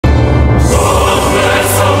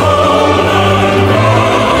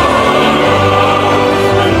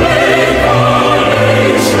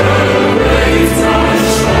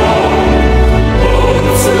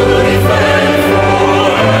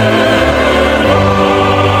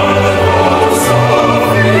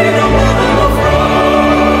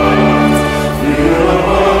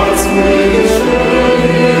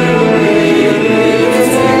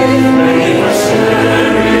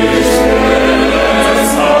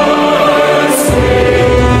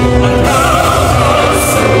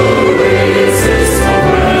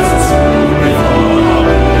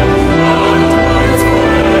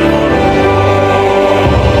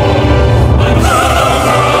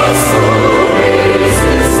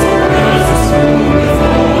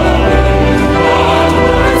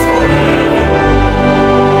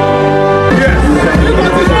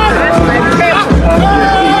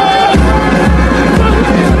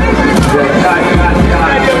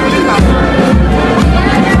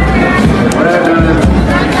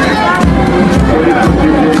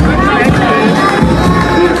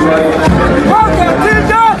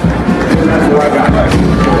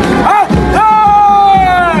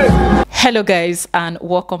Hello guys, and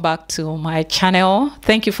welcome back to my channel.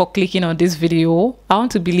 Thank you for clicking on this video. I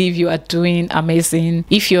want to believe you are doing amazing.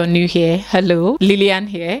 If you're new here, hello, Lillian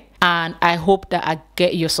here, and I hope that I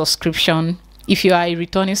get your subscription. If you are a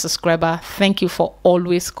returning subscriber, thank you for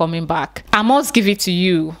always coming back. I must give it to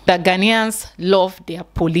you that Ghanaians love their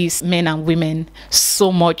police men and women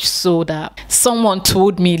so much so that someone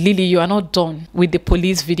told me, Lily, you are not done with the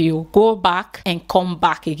police video. Go back and come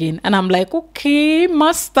back again. And I'm like, okay,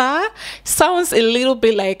 master. Sounds a little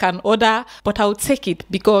bit like an order, but I'll take it.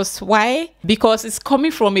 Because why? Because it's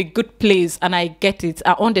coming from a good place and I get it.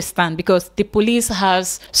 I understand because the police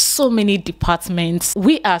has so many departments.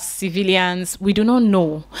 We as civilians, we do not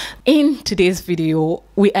know. In today's video,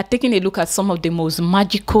 we are taking a look at some of the most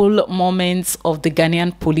magical moments of the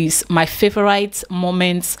Ghanaian police, my favorite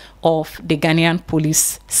moments of the Ghanaian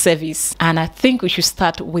police service. And I think we should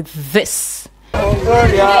start with this.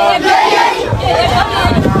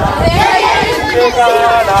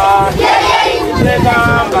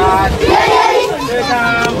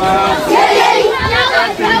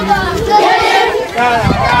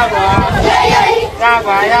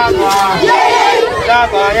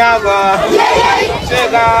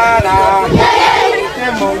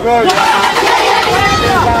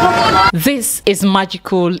 This is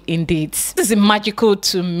magical indeed. This is magical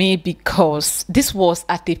to me because this was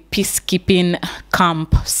at a peacekeeping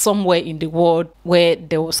camp somewhere in the world where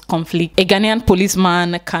there was conflict. A Ghanaian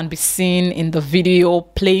policeman can be seen in the video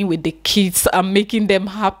playing with the kids and making them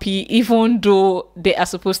happy, even though they are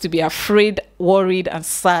supposed to be afraid, worried and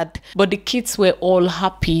sad. But the kids were all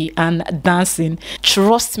happy and dancing.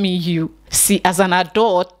 Trust me, you see, as an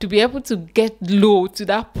adult, to be able to get low to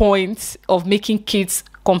that point of making kids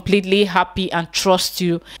completely happy and trust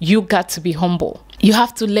you, you got to be humble. You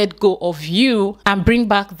have to let go of you and bring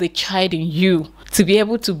back the child in you to be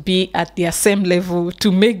able to be at their same level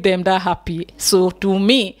to make them that happy. So to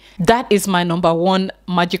me, that is my number one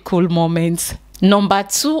magical moment. Number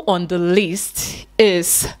two on the list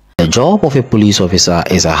is the job of a police officer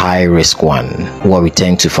is a high risk one. What we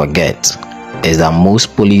tend to forget is that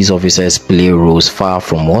most police officers play roles far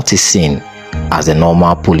from what is seen as the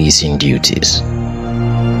normal policing duties.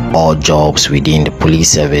 All jobs within the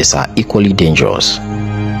police service are equally dangerous,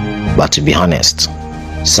 but to be honest,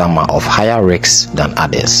 some are of higher risk than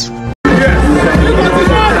others.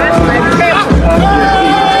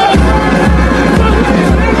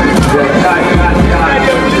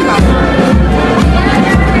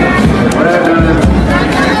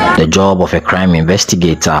 The job of a crime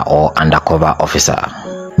investigator or undercover officer.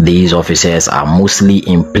 These officers are mostly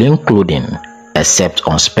in plain clothing, except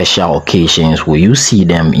on special occasions where you see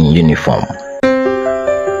them in uniform.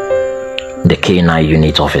 The K9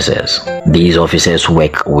 unit officers. These officers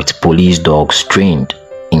work with police dogs trained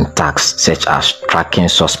in tasks such as tracking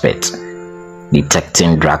suspects,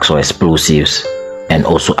 detecting drugs or explosives, and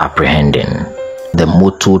also apprehending. The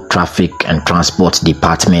Motor Traffic and Transport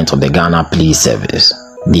Department of the Ghana Police Service.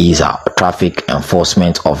 These are traffic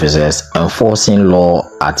enforcement officers enforcing law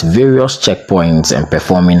at various checkpoints and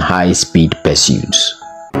performing high-speed pursuits.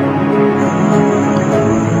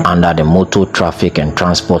 Under the Motor Traffic and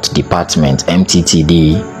Transport Department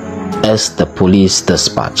 (MTTD) is the Police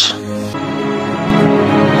Dispatch.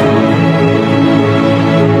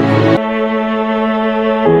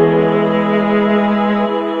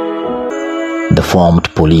 The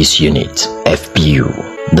Formed Police Unit (FPU).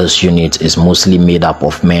 This unit is mostly made up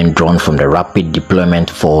of men drawn from the Rapid Deployment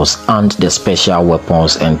Force and the Special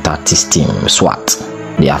Weapons and Tactics Team (SWAT).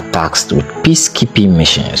 They are tasked with peacekeeping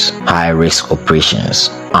missions, high-risk operations,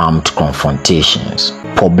 armed confrontations,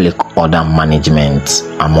 public order management,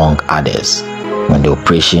 among others. When the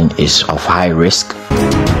operation is of high risk,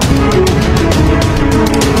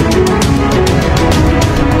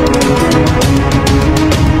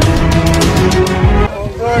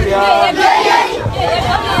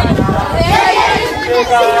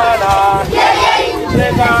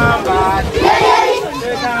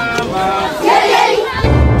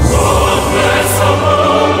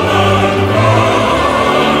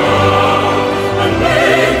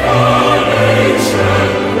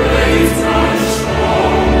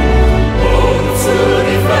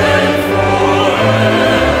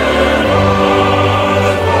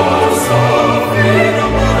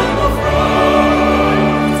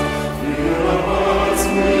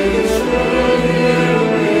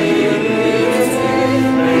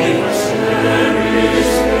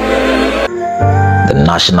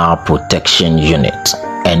 National Protection Unit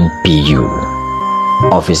 (NPU).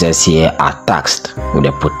 Officers here are tasked with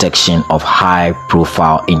the protection of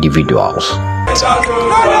high-profile individuals.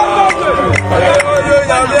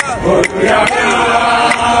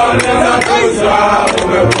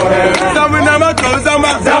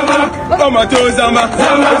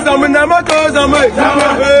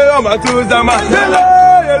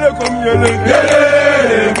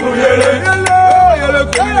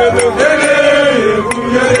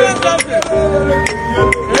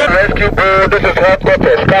 Rescue boat, this is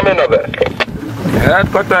headquarters, coming over.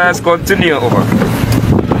 Headquarters, continue over.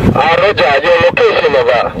 Roger, your location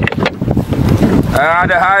over.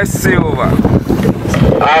 The high sea over.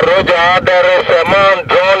 Roger, there is a man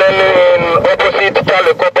drowning in opposite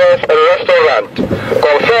Charlie Copper's restaurant.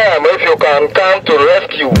 Confirm if you can come to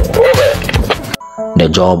rescue, over. The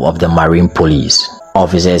job of the Marine Police.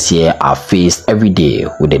 Officers here are faced every day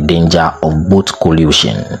with the danger of boat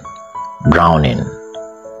collusion, drowning,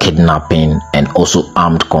 kidnapping, and also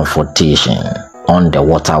armed confrontation on the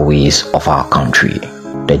waterways of our country.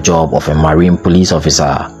 The job of a Marine Police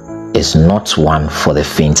officer is not one for the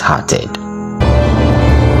faint-hearted.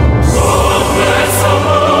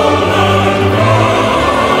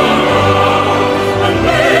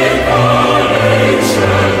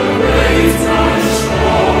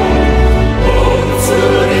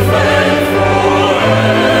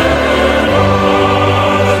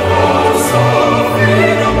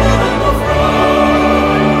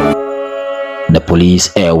 The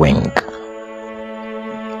Police Air Wing.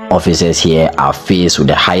 Officers here are faced with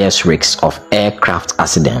the highest risks of aircraft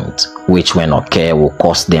accidents, which when occur will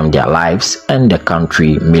cost them their lives and the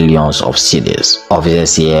country millions of cedis.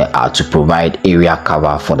 Officers here are to provide area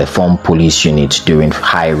cover for the formed police unit during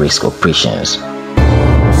high-risk operations.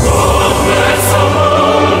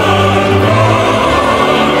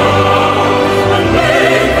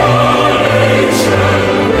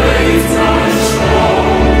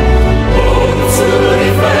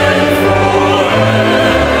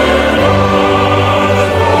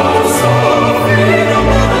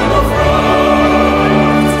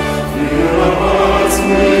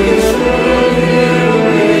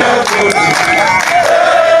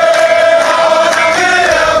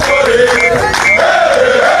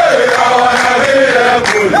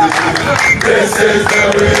 This is the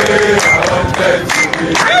way I want them to be.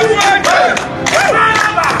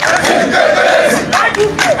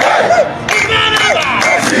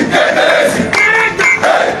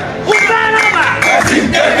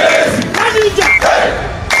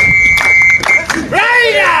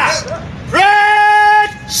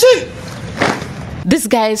 These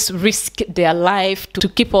guys risk their life to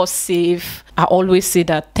keep us safe. I always say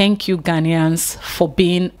that thank you, Ghanaians, for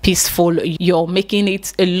being peaceful. You're making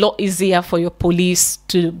it a lot easier for your police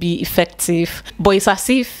to be effective. But it's as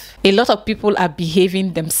if a lot of people are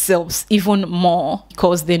behaving themselves even more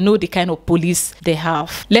because they know the kind of police they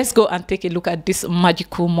have. Let's go and take a look at this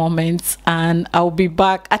magical moment and I'll be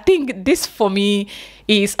back. I think this for me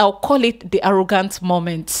is, I'll call it the arrogant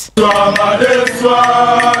moment.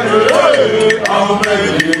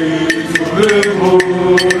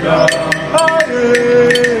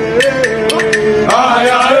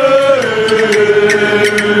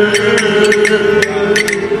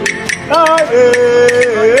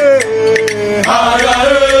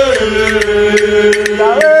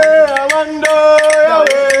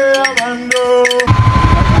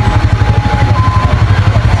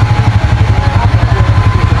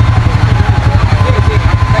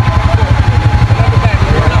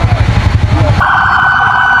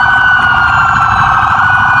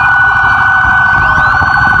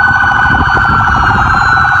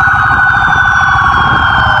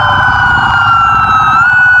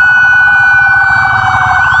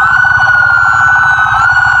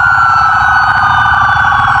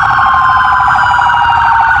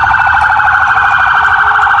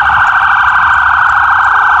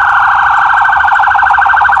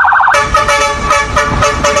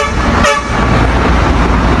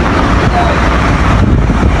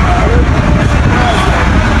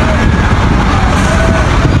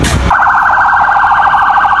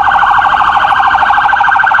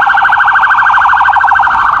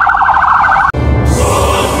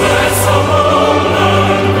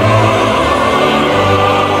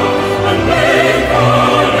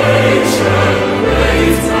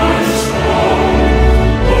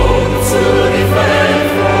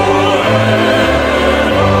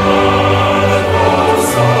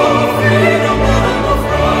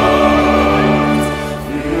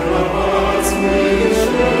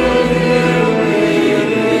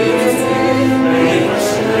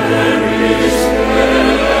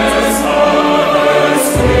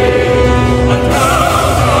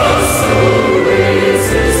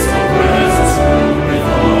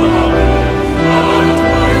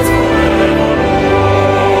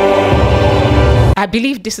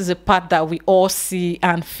 believe this is a part that we all see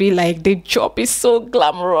and feel like the job is so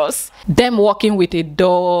glamorous. Them walking with a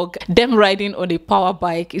dog, them riding on a power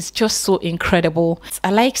bike is just so incredible.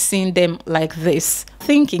 I like seeing them like this. I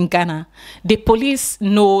think in Ghana, the police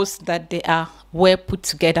knows that they are well put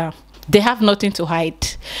together. They have nothing to hide.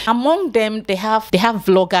 Among them, they have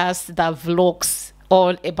vloggers that vlogs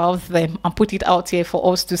all about them and put it out here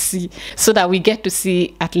for us to see, so that we get to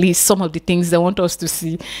see at least some of the things they want us to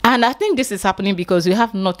see. And I think this is happening because you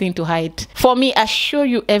have nothing to hide. For me, I show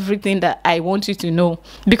you everything that I want you to know,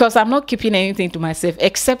 because I'm not keeping anything to myself,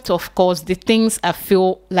 except of course the things I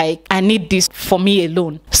feel like I need this for me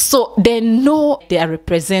alone. So they know they are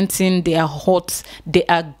representing, they are hot, they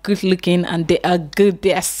are good looking, and they are good,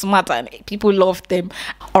 they are smart, and people love them.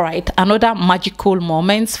 All right, another magical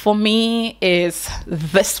moment for me is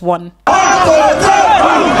this one.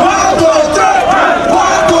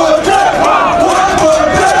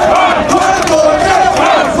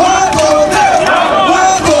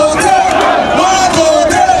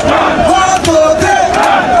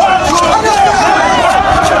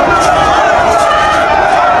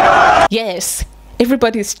 Yes,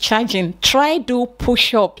 everybody's charging. Try do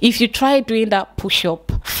push-up. If you try doing that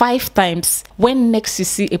push-up 5 times, when next you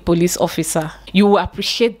see a police officer, you will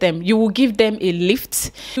appreciate them. You will give them a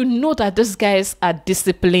lift. You know that these guys are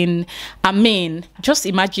disciplined. I mean, just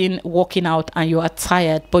imagine walking out and you are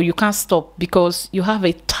tired, but you can't stop because you have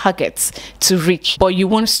a target to reach, but you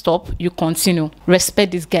won't stop. You continue.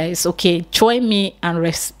 Respect these guys, okay? Join me and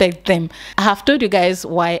respect them. I have told you guys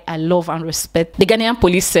why I love and respect the Ghanaian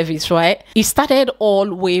police service, right? It started all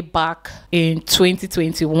the way back in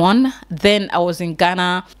 2021. Then I was in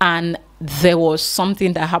Ghana and there was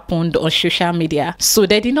something that happened on social media. So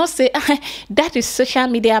they did not say, that is social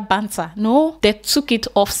media banter. No, they took it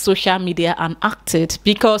off social media and acted,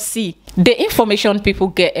 because see, the information people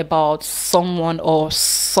get about someone or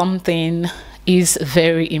something is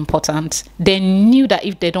very important. They knew that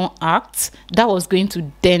if they don't act, that was going to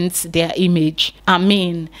dent their image. I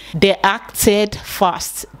mean, they acted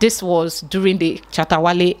fast. This was during the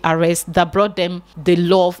Chatawale arrest that brought them the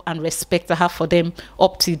love and respect I have for them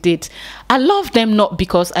up to date. I love them not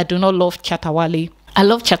because I do not love Chatawale. I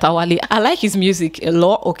love Chatawale. I like his music a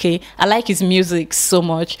lot, okay? I like his music so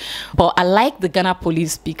much. But I like the Ghana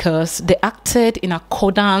police because they acted in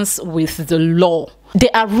accordance with the law. There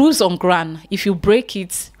are rules on ground. If you break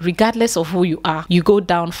it, regardless of who you are, you go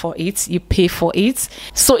down for it, you pay for it.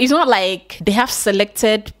 So it's not like they have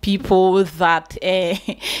selected people that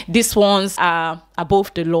these ones are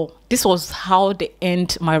above the law. This was how they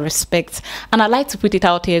earned my respect. And I like to put it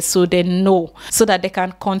out here so they know, so that they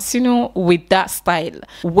can continue with that style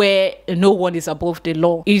where no one is above the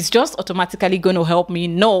law. It's just automatically going to help me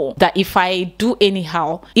know that if I do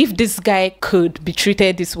anyhow, if this guy could be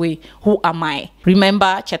treated this way, who am I? Remember,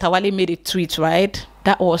 Chatawale made a tweet, right?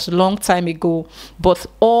 That was a long time ago, but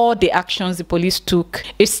all the actions the police took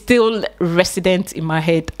is still resident in my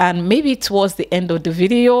head. And maybe towards the end of the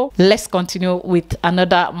video, let's continue with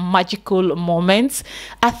another magical moment.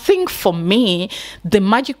 I think for me, the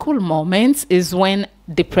magical moment is when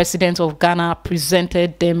the president of Ghana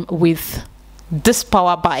presented them with these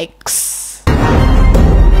power bikes.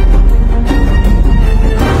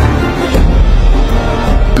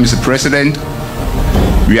 Mr. President,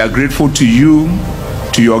 we are grateful to you,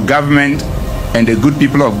 to your government, and the good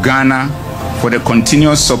people of Ghana for the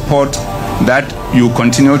continuous support that you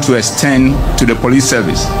continue to extend to the police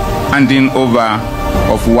service, handing over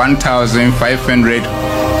of 1,500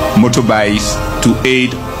 motorbikes to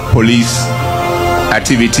aid police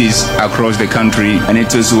activities across the country. And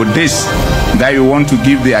it is with this that we want to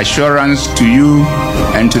give the assurance to you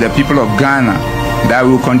and to the people of Ghana that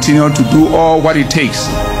we will continue to do all what it takes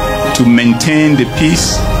to maintain the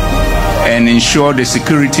peace and ensure the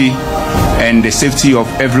security and the safety of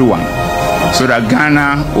everyone, so that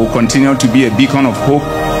Ghana will continue to be a beacon of hope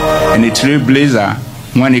and a trailblazer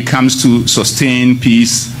when it comes to sustain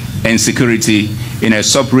peace and security in a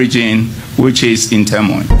sub-region which is in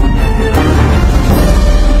turmoil.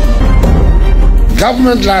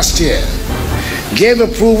 Government last year gave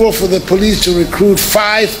approval for the police to recruit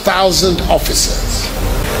 5,000 officers.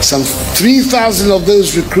 Some 3,000 of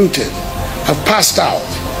those recruited have passed out,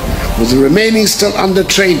 with the remaining still under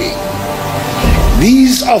training.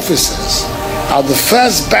 These officers are the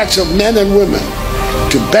first batch of men and women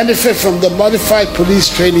to benefit from the modified police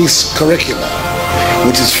training curriculum,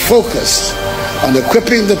 which is focused on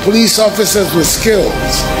equipping the police officers with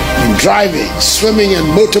skills in driving, swimming, and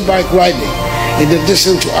motorbike riding, in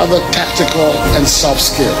addition to other tactical and soft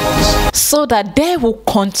skills. So that they will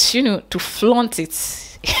continue to flaunt it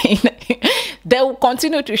they will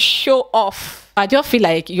continue to show off. I just feel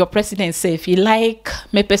like your president say, if you like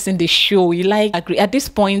me person the show, you like agree. At this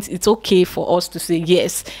point, it's okay for us to say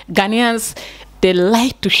yes. Ghanaians, they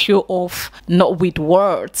like to show off, not with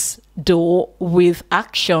words, though with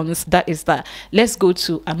actions. That is that. Let's go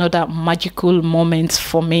to another magical moment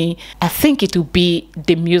for me. I think it will be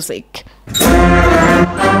the music.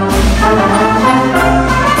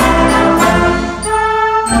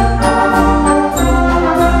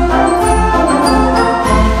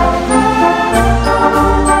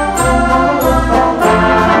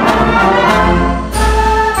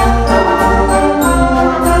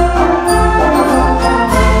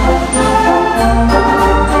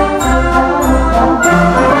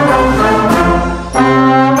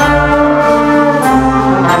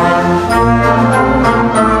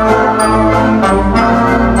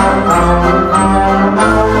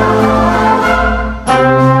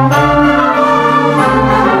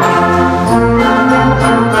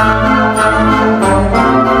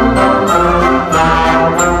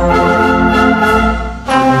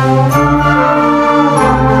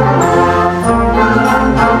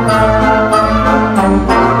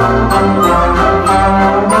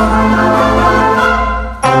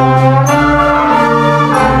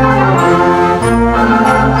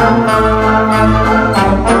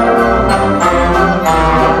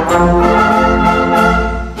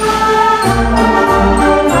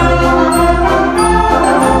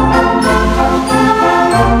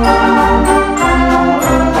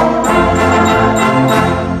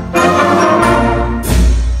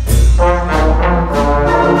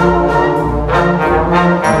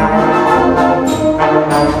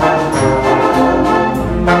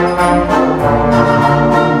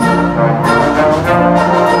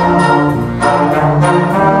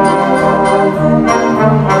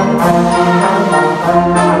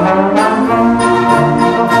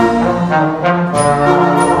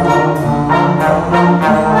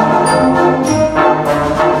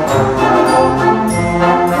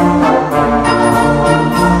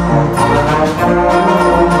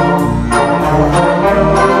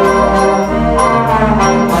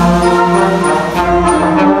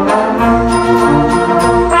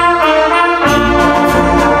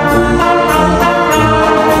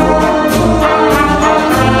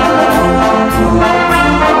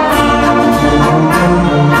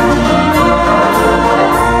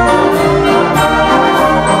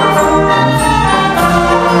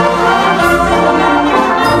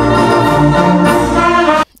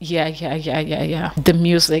 Yeah. The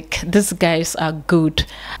music. These guys are good.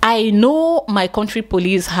 I know my country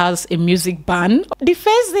police has a music ban. The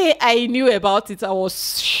first day I knew about it, I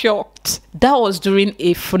was shocked. That was during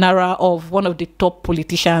a funeral of one of the top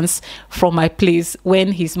politicians from my place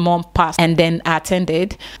when his mom passed, and then I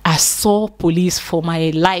attended. I saw police for my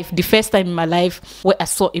life. The first time in my life where I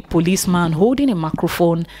saw a policeman holding a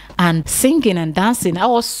microphone and singing and dancing. I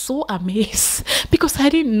was so amazed because I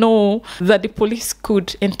didn't know that the police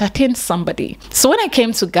could entertain somebody. So when I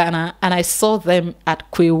came to Ghana and I saw them at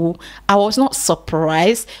Kwewu, I was not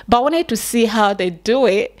surprised, but I wanted to see how they do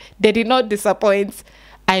it. They did not disappoint.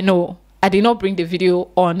 I know I did not bring the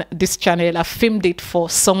video on this channel. I filmed it for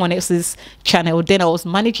someone else's channel. Then I was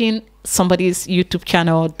managing somebody's YouTube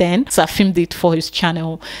channel then, so I filmed it for his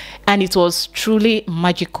channel, and it was truly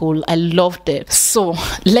magical. I loved it. So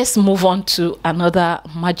let's move on to another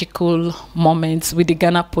magical moment with the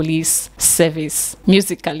Ghana Police Service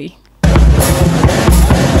musically.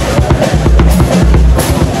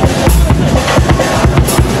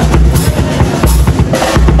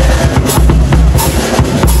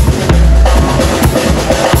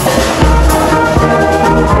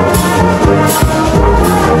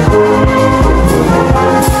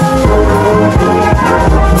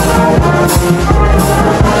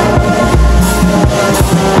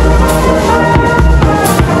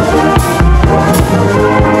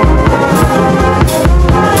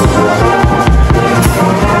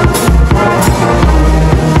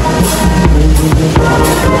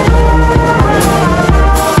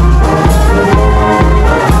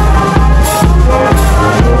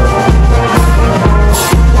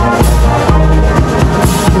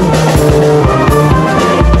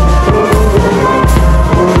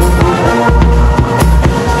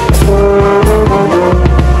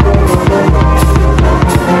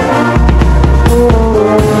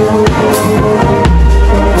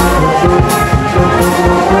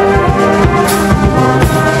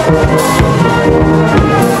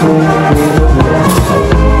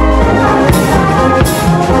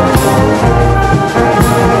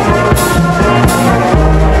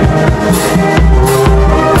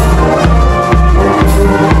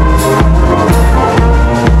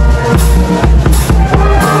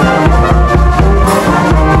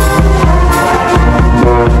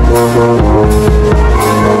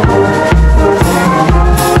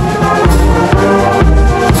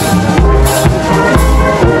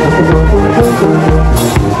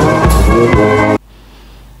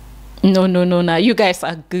 No. You guys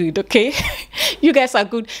are good, okay? You guys are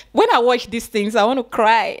good. When I watch these things, I want to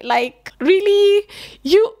cry. Like, really?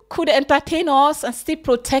 You could entertain us and still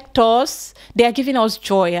protect us? They are giving us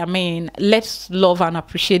joy. I mean, let's love and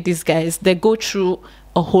appreciate these guys. They go through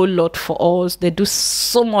a whole lot for us. They do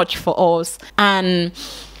so much for us. And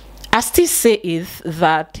I still say it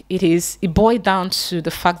boils down to the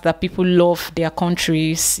fact that people love their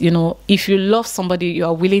countries. You know, if you love somebody, you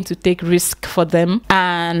are willing to take risk for them.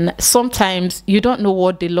 And sometimes you don't know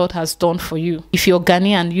what the Lord has done for you. If you're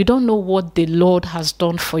Ghanaian, you don't know what the Lord has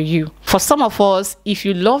done for you. For some of us, if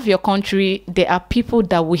you love your country, there are people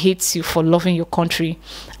that will hate you for loving your country,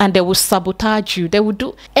 and they will sabotage you. They will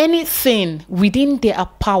do anything within their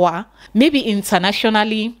power, maybe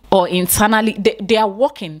internationally or internally. They are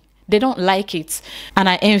working. They don't like it, and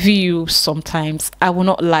I envy you sometimes. I will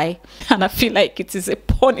not lie, and I feel like it is a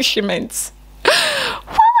punishment.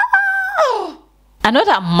 Wow!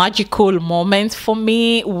 Another magical moment for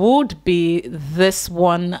me would be this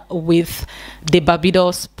one with the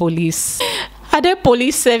Barbados police. Are they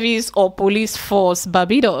police service or police force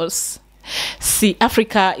Barbados? See,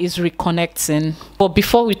 Africa is reconnecting. But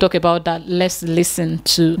before we talk about that, let's listen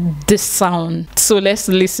to this sound. So let's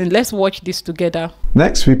listen. Let's watch this together.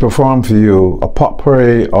 Next, we perform for you a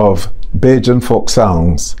potpourri of Bajan folk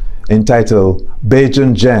songs entitled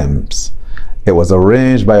Bajan Gems. It was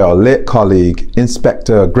arranged by our late colleague,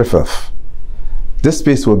 Inspector Griffith. This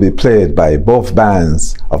piece will be played by both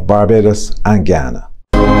bands of Barbados and Ghana.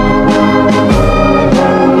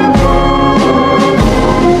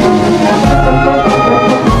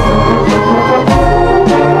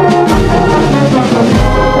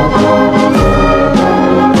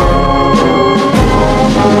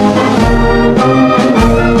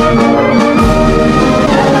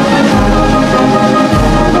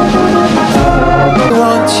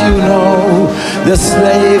 The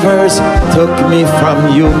slavers took me from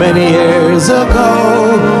you many years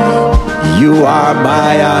ago. You are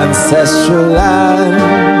my ancestral land.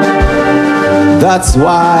 That's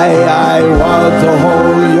why I want to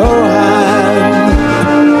hold your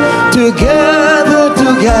hand. Together,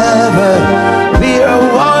 we are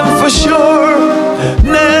one for sure.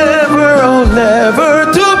 Never, oh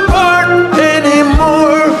never to part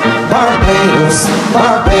anymore. Barbados,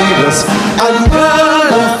 and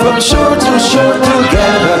Ghana from shore to shore.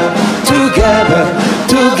 Together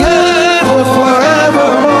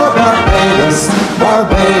forevermore.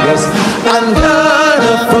 Barbados, and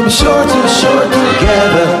Ghana from shore to shore.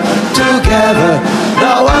 Together,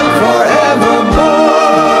 now and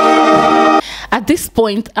forevermore. At this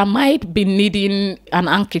point, I might be needing an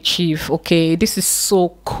handkerchief. Okay, this is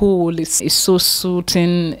so cool. It's so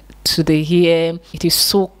soothing to the ear. It is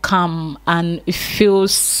so calm, and it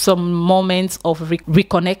feels some moments of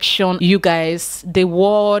reconnection. You guys, the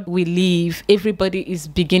world we live, everybody is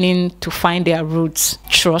beginning to find their roots.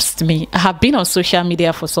 Trust me. I have been on social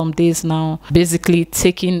media for some days now, basically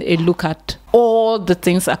taking a look at all the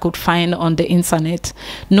things I could find on the internet,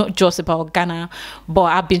 not just about Ghana, but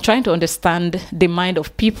I've been trying to understand the mind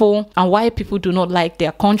of people and why people do not like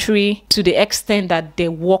their country, to the extent that they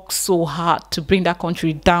work so hard to bring that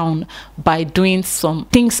country down by doing some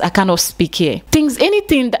things I cannot speak here.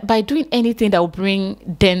 By doing anything that will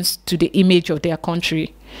bring dents to the image of their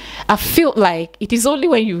country. I feel like it is only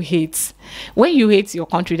when you hate your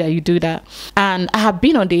country that you do that. And I have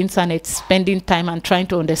been on the internet spending time and trying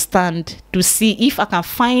to understand, to see if I can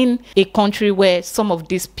find a country where some of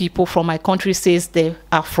these people from my country says they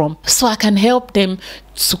are from, so I can help them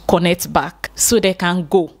to connect back, so they can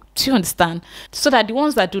go. Do you understand? So that the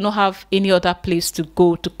ones that do not have any other place to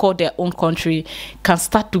go to call their own country can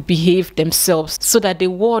start to behave themselves, so that the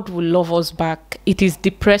world will love us back. It is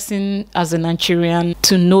depressing as a Nigerian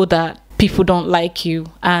to know that people don't like you,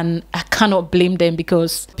 and I cannot blame them,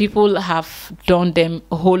 because people have done them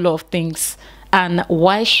a whole lot of things. And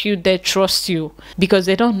why should they trust you? Because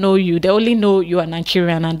they don't know you. They only know you are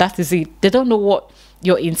Nigerian, and that is it. They don't know what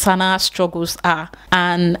your internal struggles are.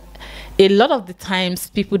 And a lot of the times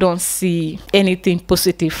people don't see anything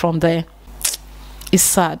positive from there. It's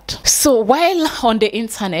sad. So while on the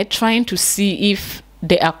internet trying to see if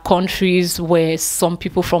there are countries where some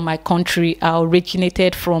people from my country are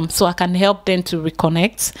originated from, so I can help them to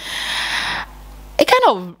reconnect, it kind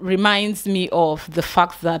of reminds me of the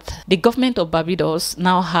fact that the government of Barbados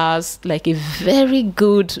now has like a very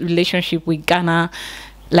good relationship with Ghana.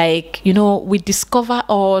 Like, you know, we discover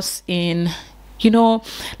us in you know,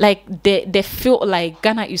 like they feel like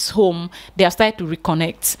Ghana is home. They are starting to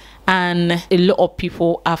reconnect, and a lot of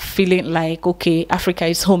people are feeling like, okay, Africa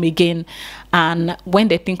is home again. And when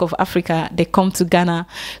they think of Africa, they come to Ghana.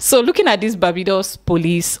 So looking at these Barbados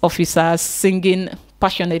police officers singing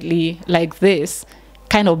passionately like this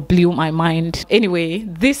kind of blew my mind. Anyway,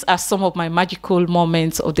 these are some of my magical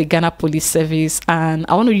moments of the Ghana Police Service, and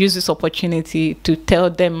I want to use this opportunity to tell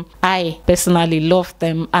them I personally love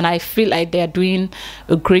them, and I feel like they are doing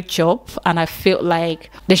a great job, and I feel like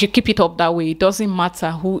they should keep it up that way. It doesn't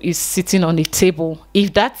matter who is sitting on the table.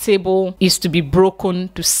 If that table is to be broken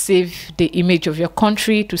to save the image of your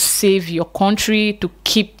country, to save your country, to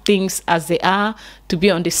keep things as they are, to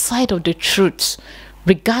be on the side of the truth,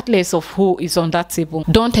 regardless of who is on that table,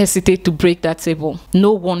 don't hesitate to break that table.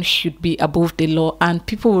 No one should be above the law, and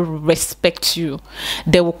people will respect you.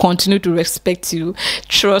 They will continue to respect you.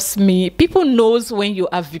 Trust me, people knows when you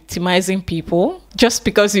are victimizing people just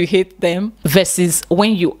because you hate them versus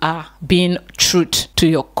when you are being true to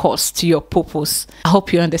your cause, to your purpose. I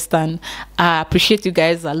hope you understand. I appreciate you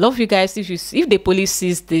guys. I love you guys. If the police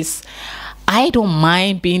sees this, I don't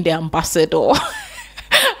mind being the ambassador.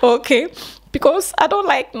 Okay, because I don't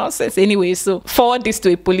like nonsense anyway. So forward this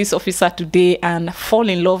to a police officer today and fall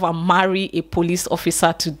in love and marry a police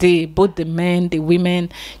officer today. Both the men, the women,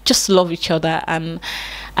 just love each other. And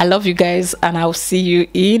I love you guys, and I'll see you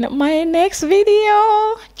in my next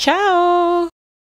video. Ciao.